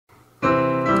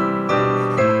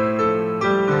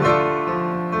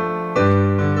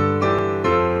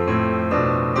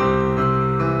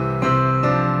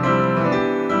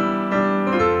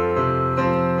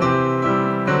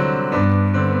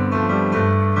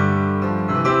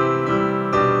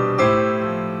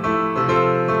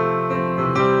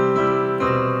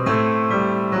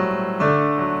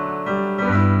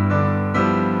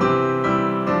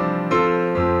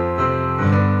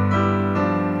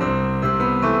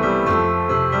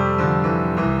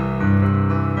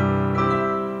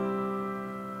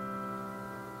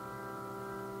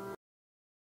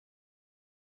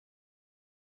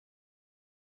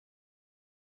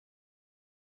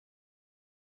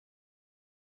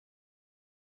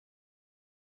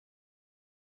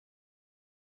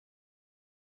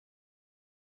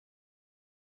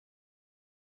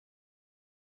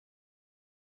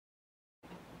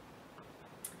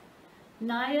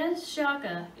Naya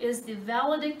Shaka is the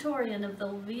valedictorian of the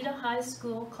Levita High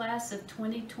School class of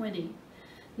 2020.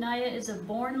 Naya is a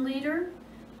born leader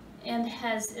and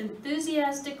has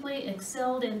enthusiastically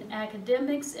excelled in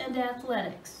academics and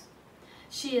athletics.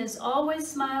 She is always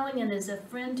smiling and is a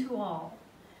friend to all.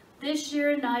 This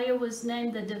year, Naya was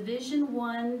named the Division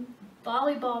I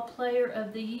Volleyball Player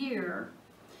of the Year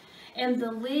and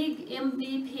the League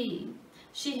MVP.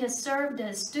 She has served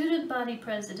as student body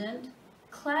president,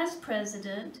 class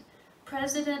president,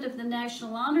 president of the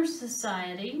National Honor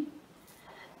Society.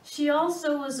 She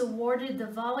also was awarded the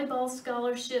volleyball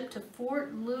scholarship to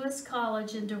Fort Lewis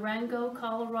College in Durango,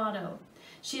 Colorado.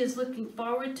 She is looking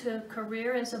forward to a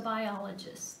career as a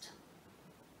biologist.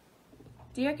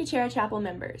 Dear Kachera Chapel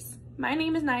members, my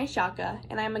name is Naya Shaka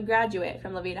and I am a graduate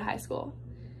from Levita High School.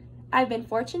 I've been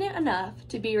fortunate enough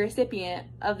to be a recipient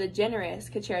of the generous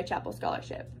Kachera Chapel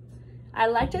Scholarship. I'd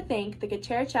like to thank the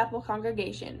Kachera Chapel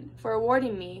congregation for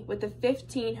awarding me with the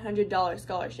 $1,500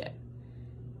 scholarship.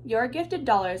 Your gifted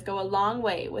dollars go a long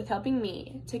way with helping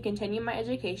me to continue my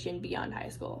education beyond high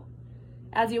school.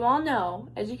 As you all know,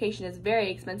 education is very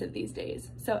expensive these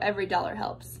days, so every dollar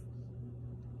helps.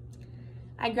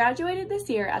 I graduated this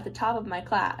year at the top of my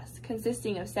class,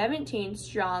 consisting of 17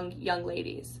 strong young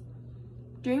ladies.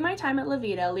 During my time at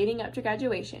Levita leading up to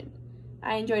graduation,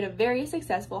 I enjoyed a very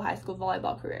successful high school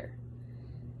volleyball career.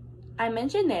 I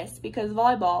mention this because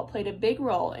volleyball played a big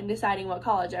role in deciding what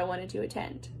college I wanted to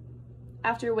attend.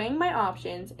 After weighing my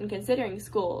options and considering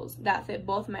schools that fit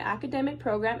both my academic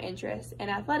program interests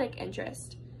and athletic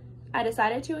interest, I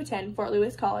decided to attend Fort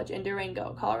Lewis College in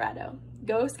Durango, Colorado.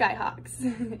 Go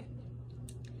Skyhawks!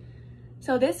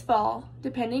 So this fall,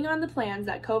 depending on the plans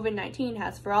that COVID-19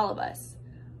 has for all of us,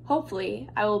 hopefully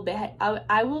I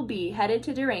will be headed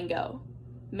to Durango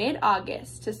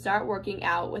mid-August to start working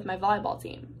out with my volleyball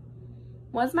team.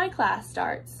 Once my class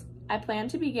starts, I plan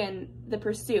to begin the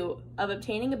pursuit of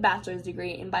obtaining a bachelor's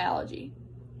degree in biology.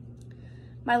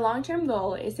 My long-term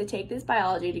goal is to take this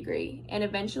biology degree and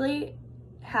eventually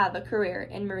have a career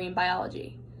in marine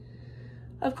biology.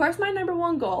 Of course, my number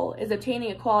one goal is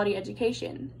obtaining a quality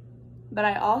education, but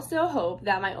I also hope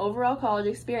that my overall college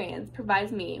experience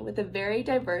provides me with a very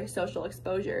diverse social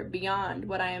exposure beyond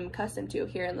what I am accustomed to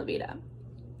here in Levita.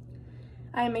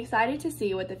 I am excited to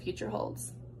see what the future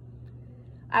holds.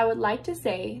 I would like to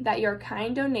say that your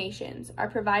kind donations are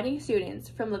providing students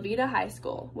from Levita High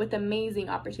School with amazing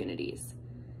opportunities.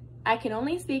 I can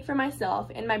only speak for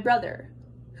myself and my brother,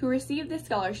 who received this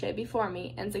scholarship before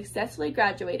me and successfully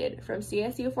graduated from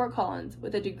CSU Fort Collins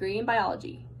with a degree in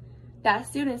biology, that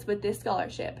students with this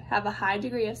scholarship have a high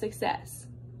degree of success.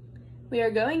 We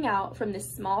are going out from this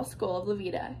small school of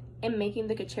Levita and making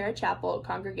the Kachera Chapel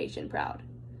congregation proud.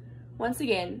 Once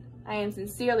again, I am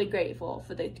sincerely grateful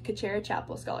for the Kachera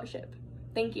Chapel Scholarship.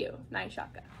 Thank you, Naya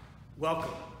Shaka.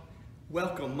 Welcome.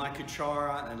 Welcome, my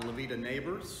Kachera and Levita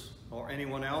neighbors, or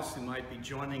anyone else who might be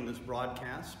joining this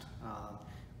broadcast.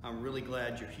 I'm really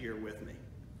glad you're here with me.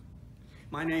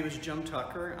 My name is Jim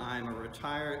Tucker. I'm a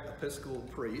retired Episcopal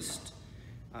priest.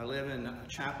 I live in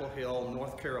Chapel Hill,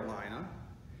 North Carolina.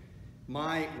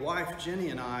 My wife, Jenny,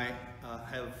 and I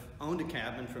have owned a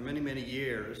cabin for many, many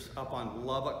years up on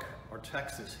Lubbock or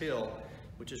Texas Hill,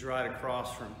 which is right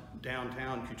across from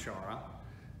downtown Kachera.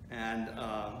 And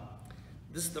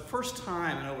this is the first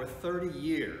time in over 30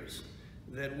 years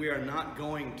that we are not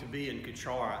going to be in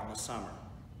Kachera in the summer.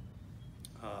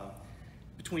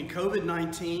 Between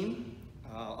COVID-19,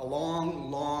 a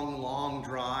long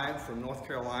drive from North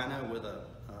Carolina with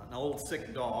an old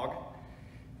sick dog,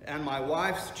 and my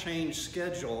wife's changed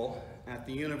schedule at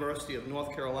the University of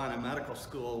North Carolina Medical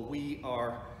School, we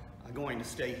are going to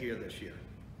stay here this year.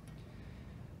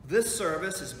 This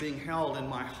service is being held in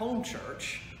my home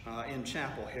church in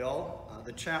Chapel Hill,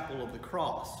 the Chapel of the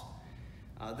Cross.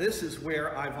 This is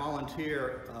where I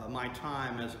volunteer my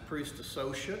time as a priest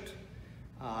associate.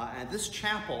 And this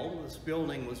chapel, this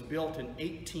building, was built in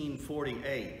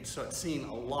 1848, so it's seen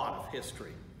a lot of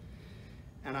history.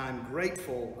 And I'm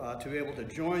grateful to be able to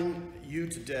join you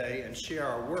today and share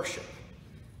our worship.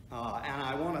 And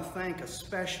I want to thank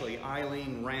especially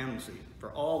Eileen Ramsey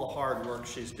for all the hard work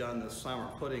she's done this summer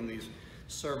putting these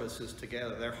services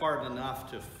together. They're hard enough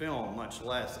to film, much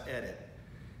less edit.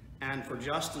 And for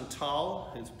Justin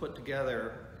Tull, who's put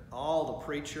together all the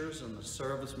preachers and the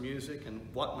service music and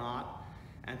whatnot.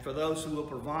 And for those who will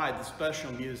provide the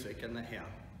special music and the hymn,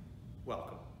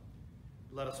 welcome.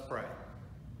 Let us pray.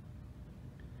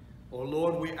 Oh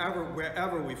Lord,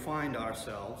 wherever we find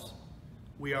ourselves,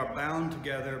 we are bound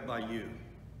together by you.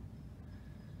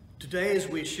 Today, as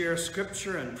we share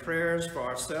scripture and prayers for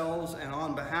ourselves and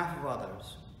on behalf of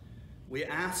others, we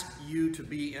ask you to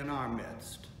be in our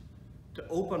midst, to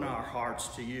open our hearts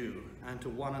to you and to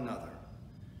one another.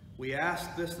 We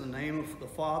ask this in the name of the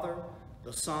Father,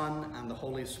 the Son, and the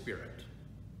Holy Spirit.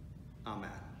 Amen.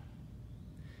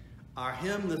 Our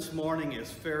hymn this morning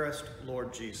is Fairest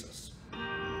Lord Jesus.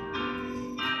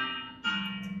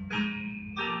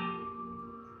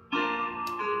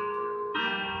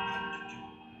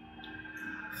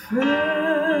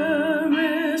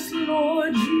 Fairest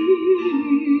Lord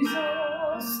Jesus,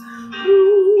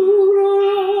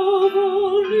 ruler of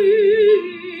all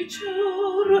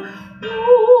nature,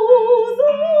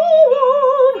 Mother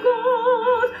of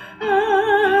God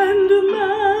and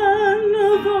man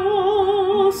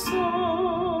the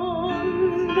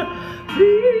Son,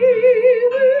 thee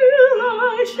will I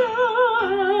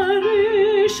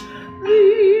cherish,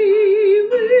 thee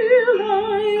will I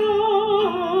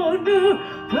honor,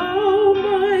 thou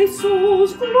my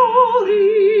soul's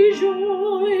glory,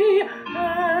 joy,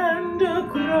 and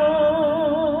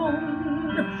crown.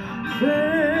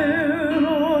 Fair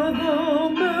are the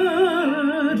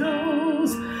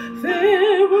meadows,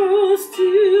 fairer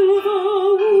still the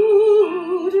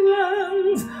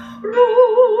woodlands,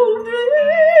 robed in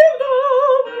the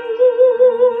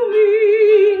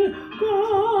blooming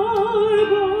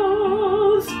garb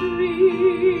of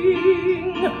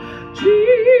spring.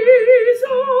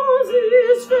 Jesus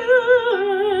is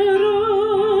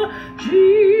fairer,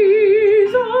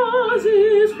 Jesus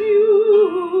is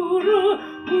purer,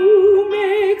 who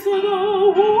makes the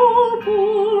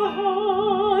woeful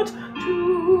heart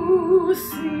to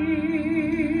sing.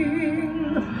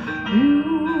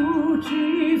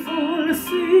 Beautiful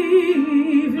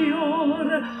Savior,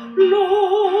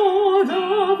 Lord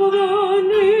of the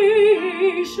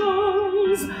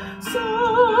nations,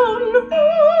 Son of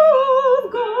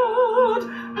God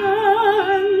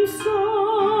and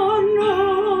Son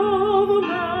of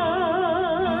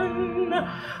man,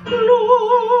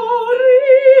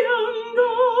 glory and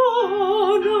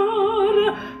honor,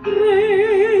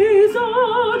 praise,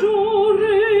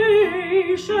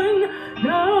 adoration,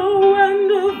 now and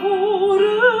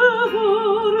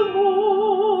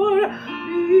forevermore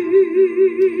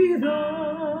be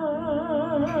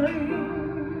thine.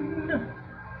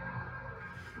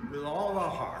 With all our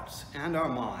hearts and our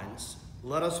minds,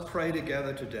 let us pray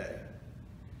together today.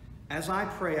 As I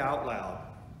pray out loud,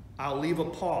 I'll leave a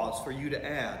pause for you to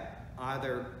add,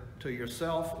 either to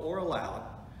yourself or aloud,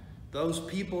 those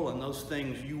people and those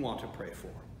things you want to pray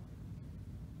for.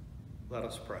 Let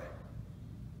us pray.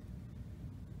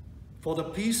 For the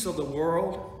peace of the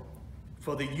world,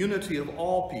 for the unity of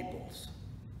all peoples,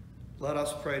 let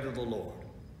us pray to the Lord.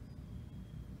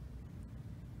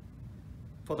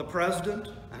 For the President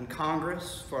and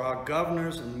Congress, for our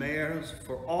governors and mayors,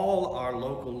 for all our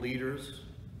local leaders,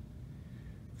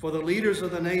 for the leaders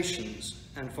of the nations,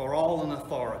 and for all in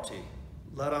authority,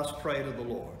 let us pray to the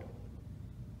Lord.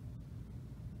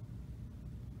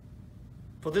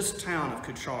 For this town of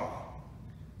Kuchara,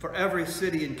 for every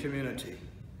city and community,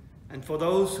 and for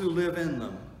those who live in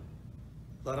them,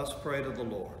 let us pray to the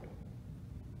Lord.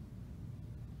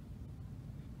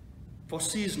 For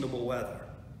seasonable weather,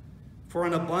 for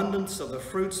an abundance of the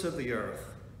fruits of the earth,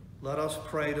 let us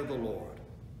pray to the Lord.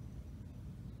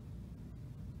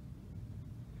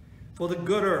 For the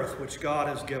good earth which God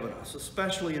has given us,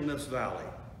 especially in this valley,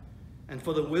 and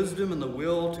for the wisdom and the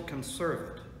will to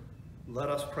conserve it, let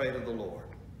us pray to the Lord.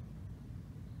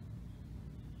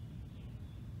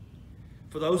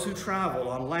 For those who travel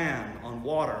on land, on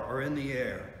water, or in the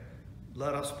air,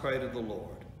 let us pray to the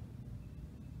Lord.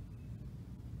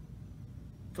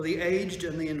 For the aged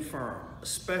and the infirm,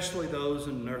 especially those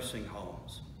in nursing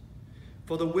homes.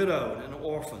 For the widowed and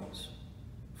orphans.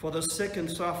 For the sick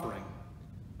and suffering,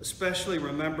 especially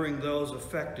remembering those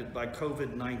affected by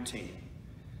COVID-19,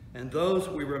 and those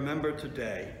we remember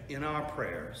today in our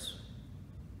prayers.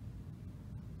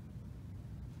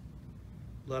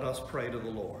 Let us pray to the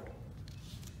Lord.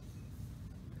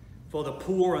 For the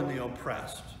poor and the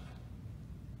oppressed,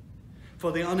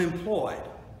 for the unemployed,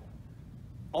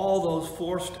 all those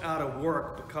forced out of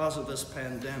work because of this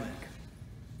pandemic,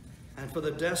 and for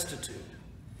the destitute,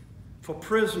 for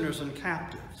prisoners and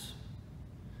captives,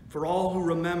 for all who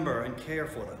remember and care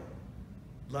for them,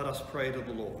 let us pray to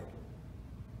the Lord.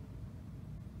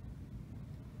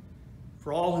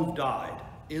 For all who've died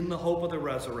in the hope of the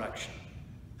resurrection,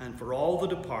 and for all the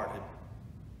departed,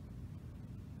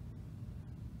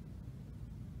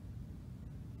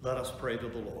 let us pray to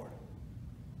the Lord.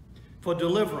 For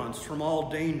deliverance from all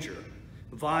danger,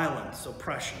 violence,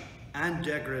 oppression, and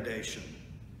degradation,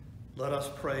 let us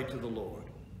pray to the Lord.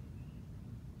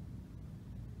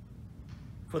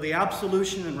 For the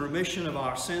absolution and remission of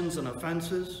our sins and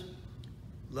offenses,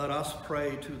 let us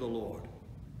pray to the Lord.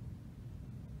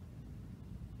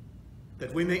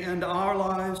 That we may end our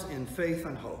lives in faith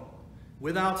and hope,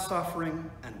 without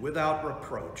suffering and without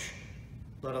reproach,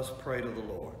 let us pray to the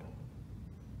Lord.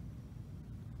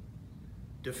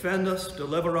 Defend us,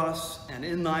 deliver us, and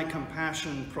in thy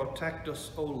compassion protect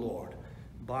us, O Lord,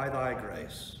 by thy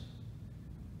grace.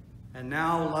 And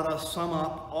now let us sum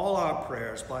up all our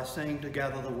prayers by saying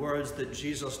together the words that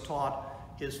Jesus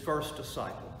taught his first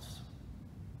disciples.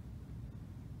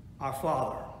 Our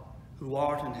Father, who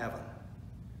art in heaven,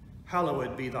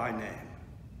 hallowed be thy name.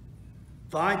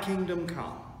 Thy kingdom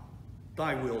come,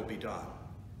 thy will be done,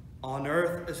 on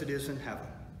earth as it is in heaven.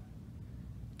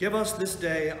 Give us this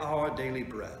day our daily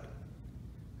bread,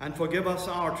 and forgive us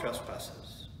our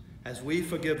trespasses, as we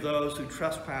forgive those who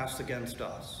trespass against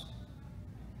us.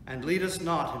 And lead us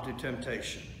not into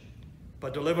temptation,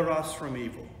 but deliver us from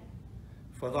evil.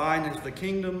 For thine is the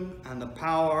kingdom, and the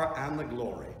power, and the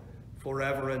glory,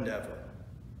 forever and ever.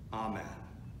 Amen.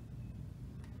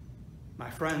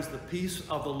 My friends, the peace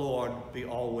of the Lord be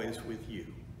always with you.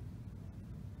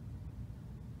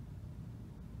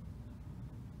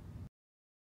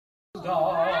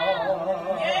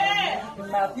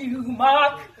 Matthew,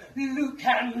 Mark, Luke,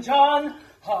 and John,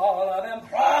 all of them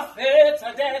prophets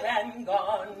are dead and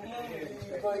gone.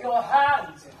 Put your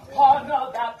hands on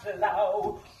that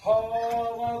plow,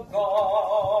 oh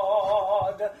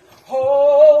God.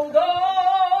 Hold on,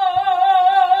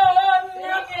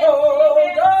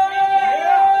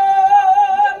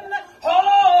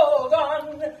 hold on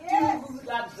to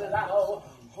that plow,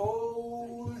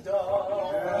 hold on.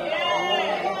 All right.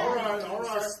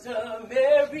 Sister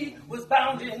Mary was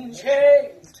bound in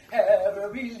chains,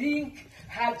 every link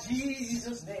had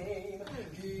Jesus' name.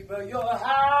 Keep your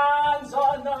hands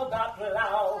on that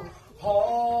plow,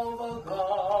 oh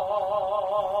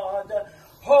God.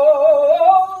 Hold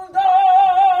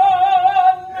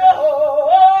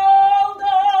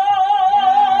on,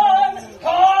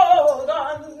 hold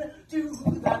on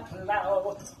to that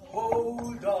plow,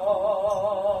 hold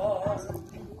on.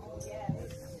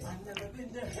 I've never been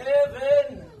to heaven,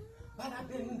 but I've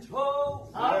been told.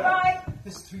 All right.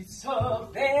 The streets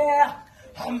of there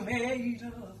are made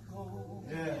of gold.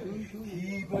 Yeah.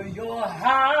 Keep your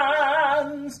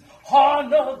hands on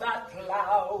that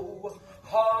plow, oh God.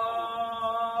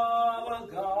 Hold on,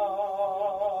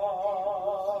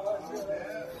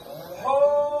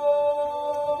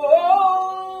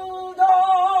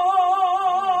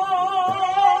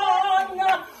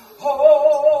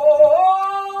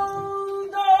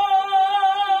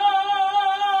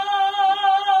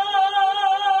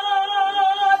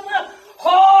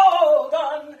 hold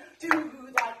on to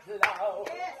that plow,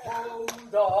 hold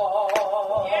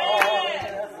on.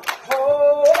 Yeah.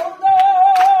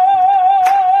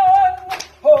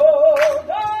 Hold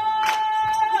on,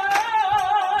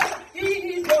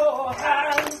 keep your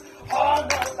hands on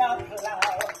the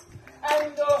plow,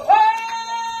 and hold on.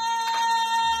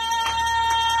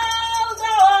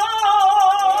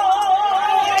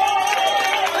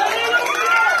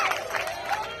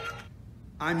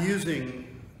 I'm using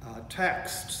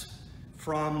texts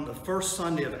from the first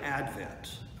Sunday of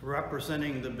Advent,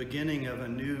 representing the beginning of a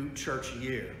new church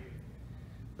year.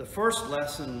 The first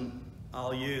lesson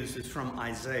I'll use is from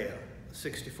Isaiah, the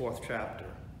 64th chapter.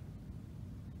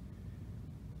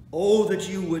 Oh, that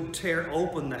you would tear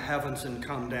open the heavens and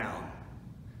come down,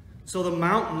 so the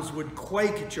mountains would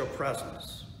quake at your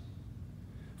presence.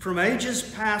 From ages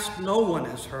past no one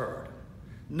has heard,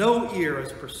 no ear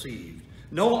has perceived,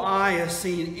 no eye has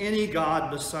seen any God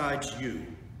besides you,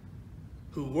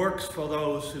 who works for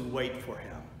those who wait for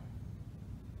him.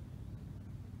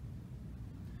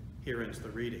 Here ends the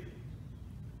reading.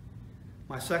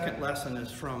 My second lesson is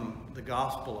from the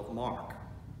Gospel of Mark.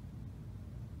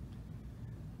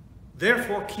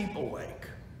 Therefore keep awake.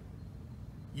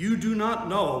 You do not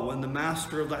know when the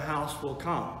master of the house will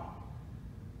come,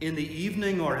 in the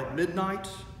evening or at midnight,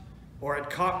 or at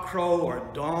cockcrow or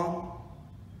at dawn,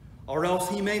 or else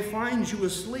he may find you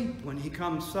asleep when he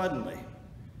comes suddenly.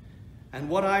 And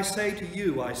what I say to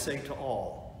you, I say to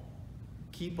all,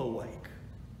 keep awake.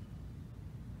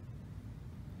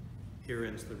 Here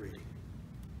ends the reading.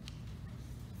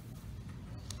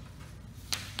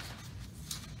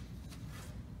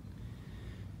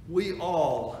 We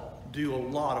all do a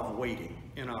lot of waiting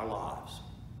in our lives.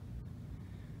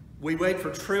 We wait for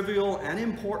trivial and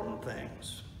important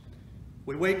things.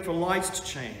 We wait for lights to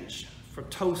change, for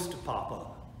toast to pop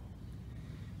up.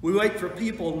 We wait for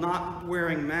people not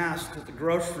wearing masks at the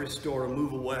grocery store to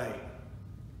move away.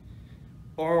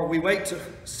 Or we wait to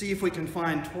see if we can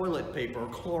find toilet paper or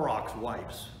Clorox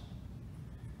wipes.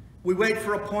 We wait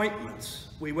for appointments.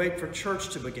 We wait for church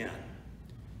to begin.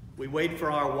 We wait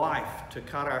for our wife to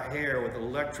cut our hair with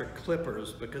electric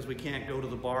clippers because we can't go to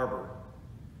the barber.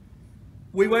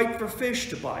 We wait for fish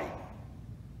to bite.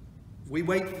 We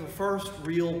wait for the first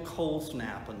real cold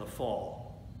snap in the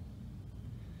fall.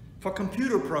 For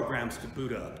computer programs to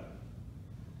boot up.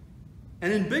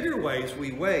 And in bigger ways,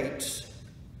 we wait.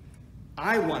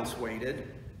 I once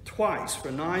waited twice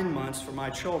for 9 months for my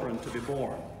children to be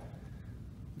born,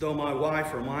 though my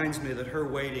wife reminds me that her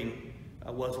waiting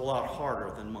was a lot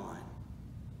harder than mine.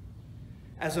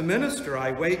 As a minister,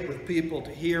 I wait with people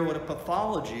to hear what a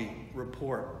pathology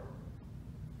report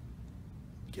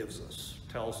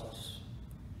tells us.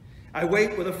 I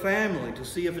wait with a family to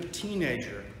see if a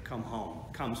teenager comes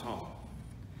home.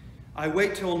 I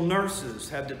wait till nurses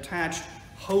have detached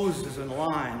hoses and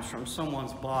lines from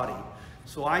someone's body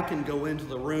so I can go into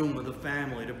the room with the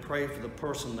family to pray for the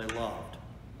person they loved.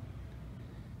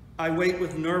 I wait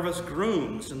with nervous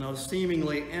grooms in those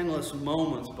seemingly endless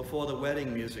moments before the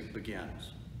wedding music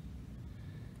begins.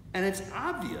 And it's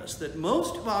obvious that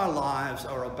most of our lives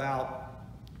are about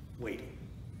waiting.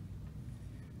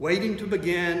 Waiting to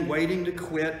begin, waiting to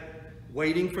quit,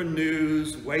 waiting for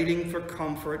news, waiting for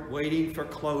comfort, waiting for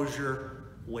closure,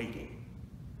 waiting.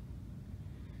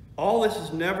 All this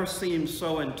has never seemed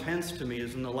so intense to me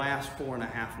as in the last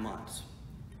 4.5 months.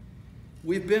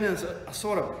 We've been in a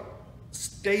sort of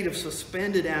state of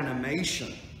suspended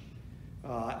animation.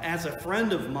 As a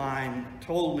friend of mine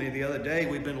told me the other day,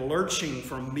 we've been lurching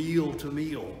from meal to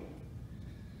meal,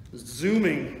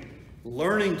 Zooming,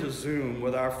 learning to Zoom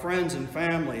with our friends and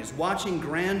families, watching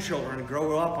grandchildren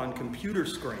grow up on computer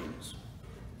screens.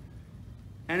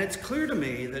 And it's clear to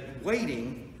me that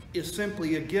waiting is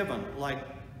simply a given, like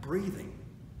breathing.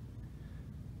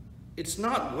 It's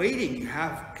not waiting you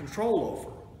have control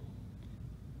over,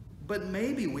 but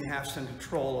maybe we have some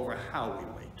control over how we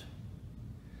wait.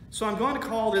 So I'm going to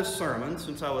call this sermon,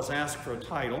 since I was asked for a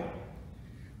title,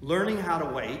 Learning How to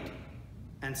Wait,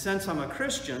 and since I'm a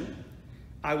Christian,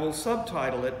 I will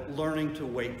subtitle it, Learning to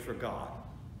Wait for God.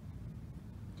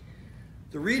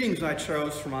 The readings I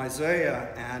chose from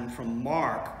Isaiah and from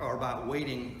Mark are about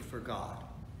waiting for God.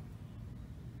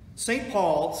 St.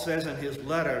 Paul says in his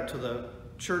letter to the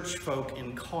church folk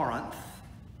in Corinth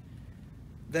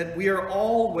that we are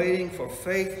all waiting for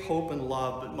faith, hope, and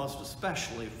love, but most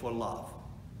especially for love.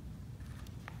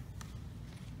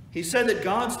 He said that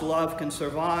God's love can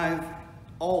survive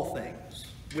all things,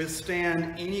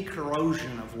 withstand any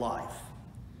corrosion of life.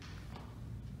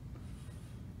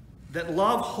 That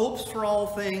love hopes for all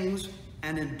things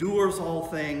and endures all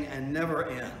things and never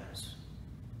ends.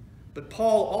 But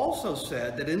Paul also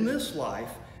said that in this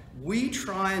life, we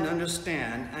try and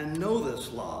understand and know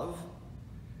this love,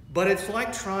 but it's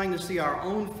like trying to see our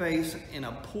own face in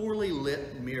a poorly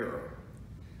lit mirror.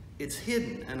 It's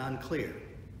hidden and unclear.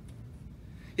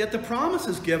 Yet the promise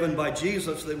is given by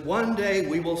Jesus that one day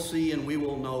we will see and we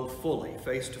will know fully,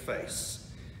 face to face,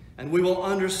 and we will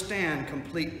understand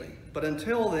completely. But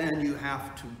until then, you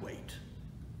have to wait.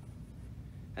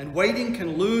 And waiting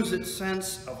can lose its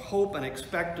sense of hope and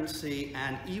expectancy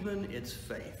and even its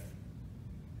faith.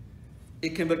 It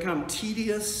can become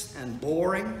tedious and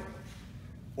boring,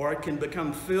 or it can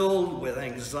become filled with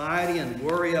anxiety and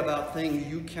worry about things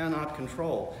you cannot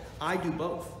control. I do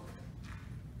both.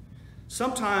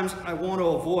 Sometimes I want to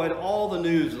avoid all the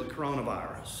news of the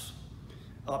coronavirus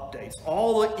updates,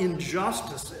 all the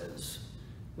injustices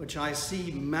which I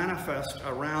see manifest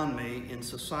around me in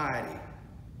society.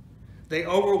 They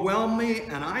overwhelm me,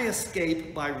 and I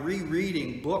escape by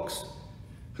rereading books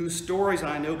whose stories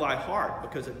I know by heart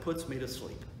because it puts me to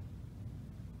sleep.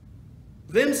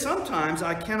 Then sometimes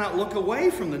I cannot look away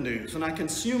from the news, and I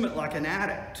consume it like an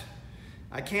addict.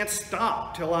 I can't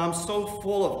stop till I'm so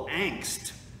full of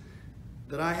angst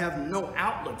that I have no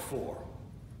outlet for.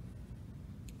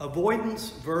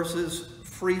 Avoidance versus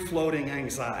free-floating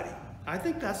anxiety. I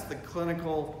think that's the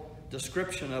clinical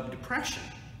description of depression.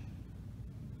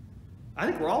 I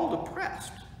think we're all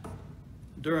depressed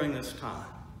during this time.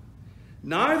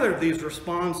 Neither of these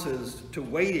responses to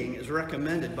waiting is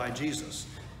recommended by Jesus.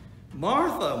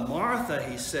 Martha, Martha,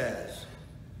 he says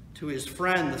to his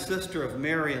friend, the sister of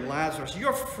Mary and Lazarus,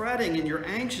 you're fretting and you're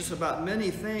anxious about many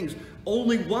things.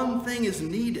 Only one thing is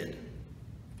needed.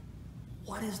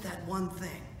 What is that one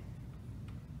thing?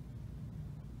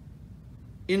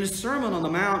 In his Sermon on the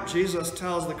Mount, Jesus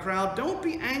tells the crowd, don't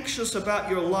be anxious about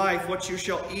your life, what you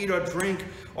shall eat or drink,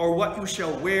 or what you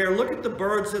shall wear. Look at the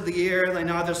birds of the air. They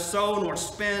neither sow nor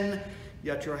spin,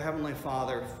 yet your heavenly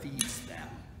Father feeds them.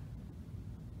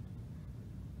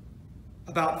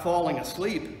 About falling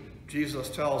asleep, Jesus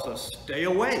tells us, stay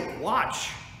awake,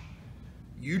 watch.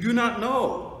 You do not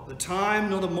know the time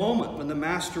nor the moment when the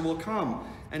master will come.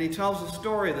 And he tells the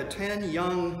story of the 10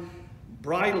 young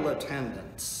bridal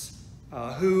attendants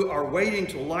who are waiting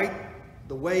to light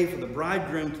the way for the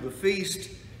bridegroom to the feast,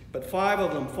 but 5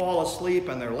 of them fall asleep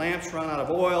and their lamps run out of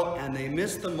oil and they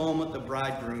miss the moment the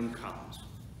bridegroom comes.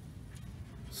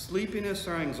 Sleepiness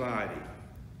or anxiety,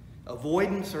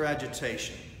 avoidance or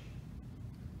agitation.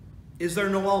 Is there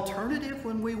no alternative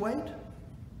when we wait,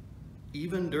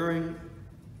 even during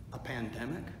a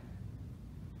pandemic?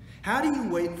 How do you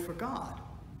wait for God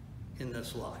in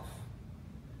this life?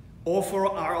 Or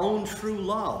for our own true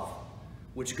love,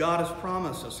 which God has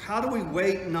promised us? How do we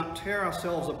wait and not tear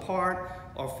ourselves apart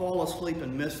or fall asleep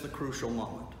and miss the crucial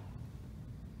moment?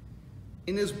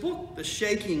 In his book, The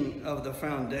Shaking of the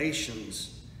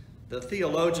Foundations, the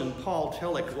theologian Paul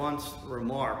Tillich once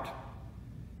remarked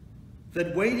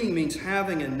that waiting means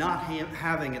having and not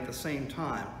having at the same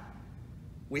time.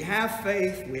 We have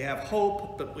faith, we have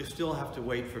hope, but we still have to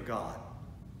wait for God.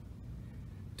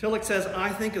 Tillich says, I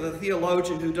think of the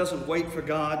theologian who doesn't wait for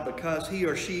God because he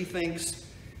or she thinks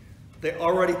they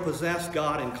already possess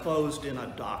God enclosed in a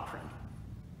doctrine.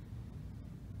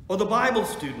 Or the Bible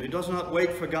student who does not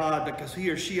wait for God because he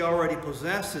or she already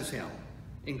possesses him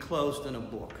enclosed in a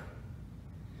book.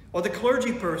 Or the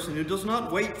clergy person who does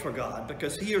not wait for God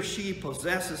because he or she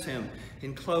possesses him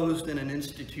enclosed in an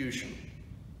institution.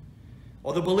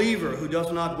 Or the believer who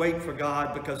does not wait for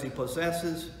God because he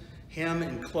possesses him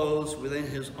enclosed within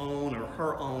his own or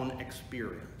her own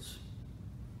experience.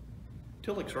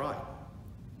 Tillich's right.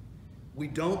 We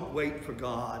don't wait for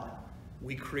God.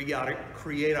 We create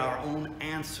our own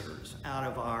answers out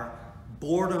of our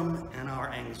boredom and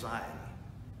our anxiety.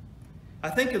 I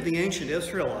think of the ancient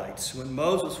Israelites when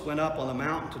Moses went up on the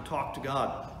mountain to talk to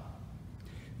God.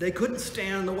 They couldn't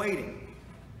stand the waiting.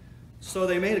 So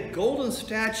they made a golden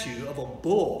statue of a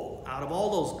bull out of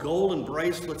all those golden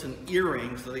bracelets and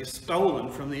earrings that they'd stolen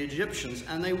from the Egyptians,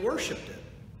 and they worshiped it.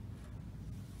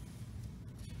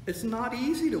 It's not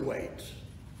easy to wait,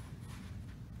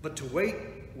 but to wait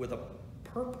with a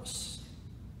purpose,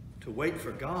 to wait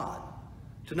for God,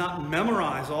 to not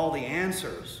memorize all the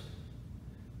answers.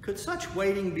 Could such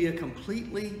waiting be a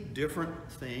completely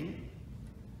different thing?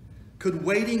 Could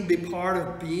waiting be part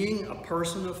of being a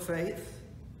person of faith?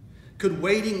 Could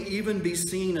waiting even be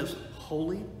seen as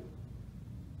holy?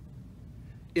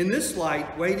 In this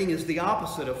light, waiting is the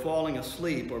opposite of falling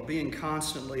asleep or being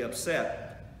constantly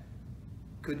upset.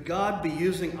 Could God be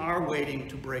using our waiting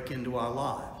to break into our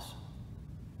lives?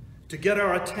 To get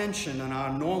our attention, and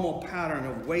our normal pattern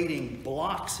of waiting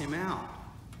blocks him out.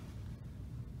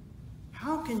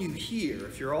 How can you hear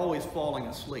if you're always falling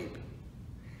asleep?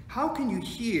 How can you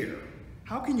hear?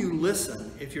 How can you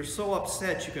listen if you're so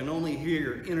upset you can only hear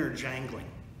your inner jangling?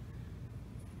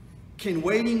 Can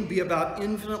waiting be about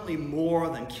infinitely more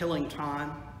than killing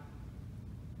time?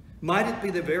 Might it be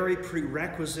the very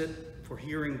prerequisite for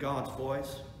hearing God's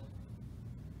voice?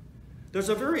 There's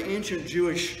a very ancient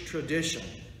Jewish tradition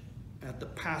at the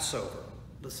Passover,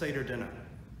 the Seder dinner.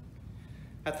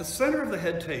 At the center of the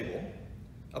head table,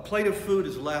 a plate of food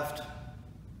is left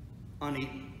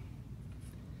uneaten.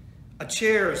 A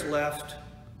chair is left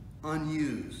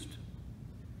unused.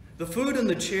 The food and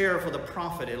the chair for the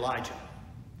prophet Elijah.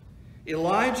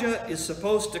 Elijah is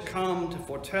supposed to come to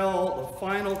foretell the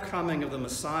final coming of the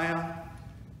Messiah,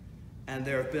 and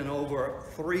there have been over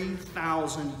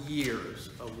 3,000 years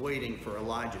of waiting for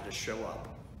Elijah to show up.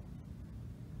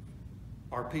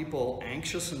 Are people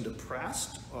anxious and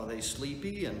depressed? Are they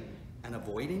sleepy and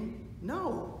avoiding?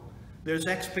 No. There's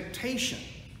expectation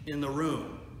in the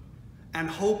room, and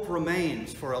hope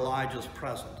remains for Elijah's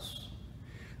presence.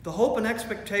 The hope and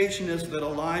expectation is that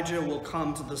Elijah will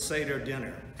come to the Seder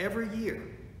dinner every year.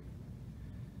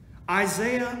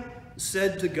 Isaiah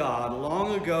said to God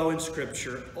long ago in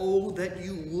Scripture, "Oh, that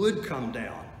you would come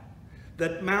down,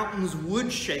 that mountains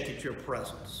would shake at your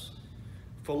presence.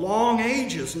 For long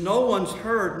ages, no one's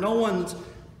heard, no one's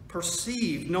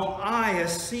perceived, no eye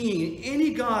has seen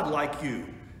any God like you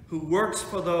who works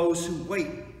for those who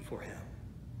wait for him."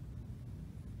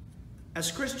 As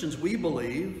Christians, we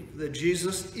believe that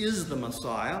Jesus is the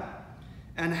Messiah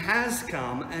and has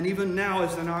come and even now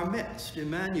is in our midst,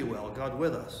 Emmanuel, God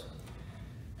with us.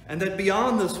 And that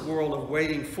beyond this world of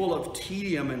waiting full of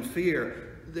tedium and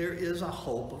fear, there is a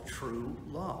hope of true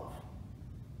love.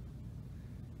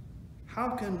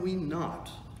 How can we not,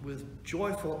 with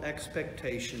joyful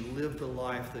expectation, live the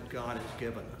life that God has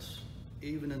given us,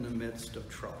 even in the midst of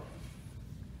trouble?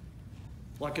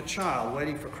 Like a child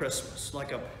waiting for Christmas,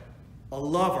 like a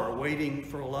lover waiting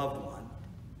for a loved one,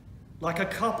 Like a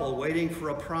couple waiting for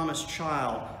a promised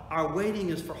child, our waiting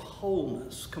is for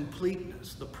wholeness,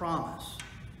 completeness, the promise,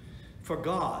 for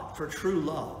God, for true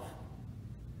love.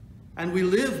 And we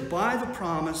live by the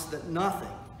promise that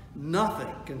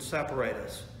nothing can separate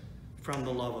us from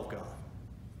the love of God.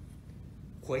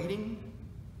 Waiting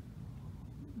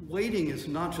is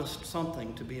not just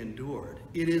something to be endured.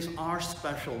 It is our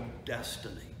special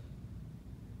destiny.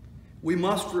 We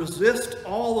must resist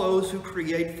all those who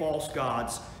create false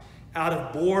gods out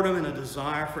of boredom and a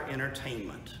desire for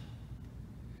entertainment.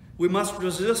 We must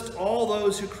resist all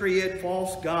those who create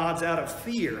false gods out of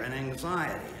fear and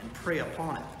anxiety and prey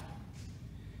upon it.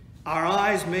 Our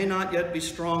eyes may not yet be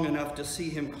strong enough to see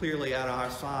him clearly at our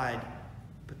side,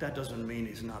 but that doesn't mean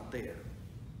he's not there.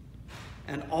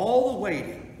 And all the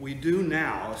waiting we do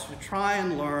now is to try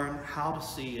and learn how to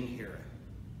see and hear him.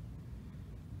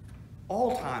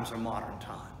 All times are modern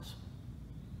times.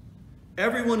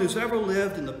 Everyone who's ever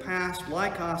lived in the past,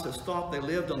 like us, has thought they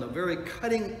lived on the very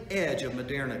cutting edge of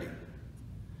modernity.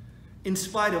 In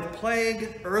spite of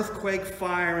plague, earthquake,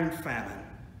 fire, and famine,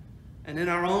 and in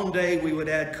our own day we would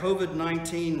add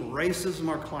COVID-19, racism,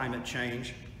 or climate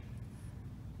change,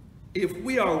 if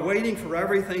we are waiting for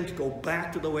everything to go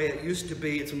back to the way it used to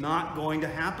be, it's not going to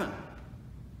happen.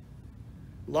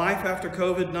 Life after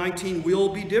COVID-19 will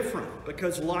be different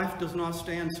because life does not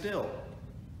stand still.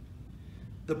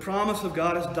 The promise of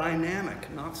God is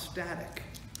dynamic, not static,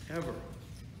 ever.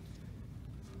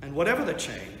 And whatever the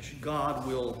change, God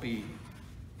will be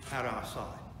at our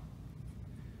side.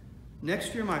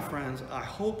 Next year, my friends, I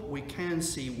hope we can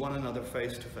see one another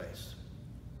face to face.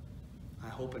 I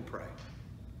hope and pray.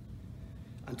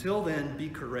 Until then, be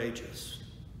courageous.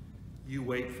 You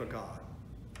wait for God.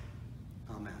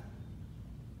 Amen.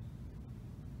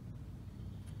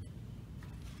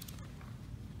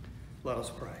 Let us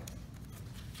pray.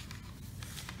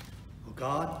 Oh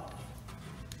God,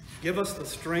 give us the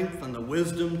strength and the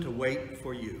wisdom to wait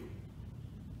for you.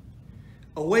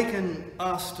 Awaken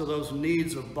us to those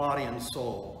needs of body and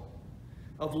soul,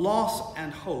 of loss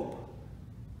and hope,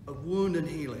 of wound and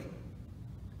healing,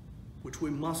 which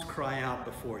we must cry out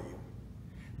before you.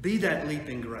 Be that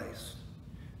leaping grace,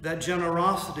 that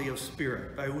generosity of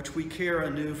spirit by which we care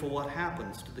anew for what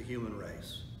happens to the human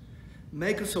race.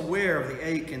 Make us aware of the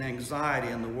ache and anxiety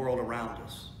in the world around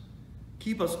us.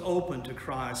 Keep us open to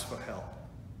cries for help.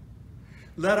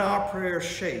 Let our prayers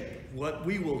shape what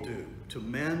we will do to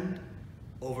mend,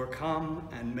 overcome,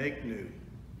 and make new.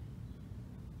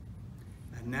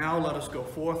 And now let us go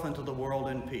forth into the world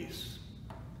in peace.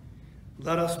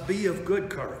 Let us be of good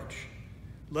courage.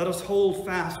 Let us hold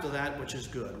fast to that which is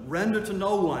good. Render to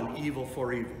no one evil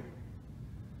for evil.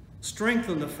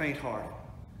 Strengthen the faint-hearted.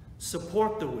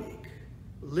 Support the weak.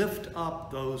 Lift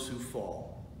up those who fall.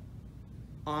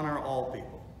 Honor all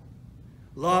people.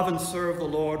 Love and serve the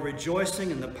Lord,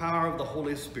 rejoicing in the power of the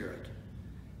Holy Spirit.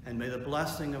 And may the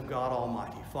blessing of God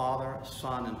Almighty, Father,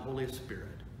 Son, and Holy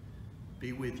Spirit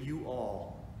be with you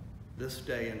all this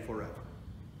day and forever.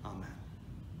 Amen.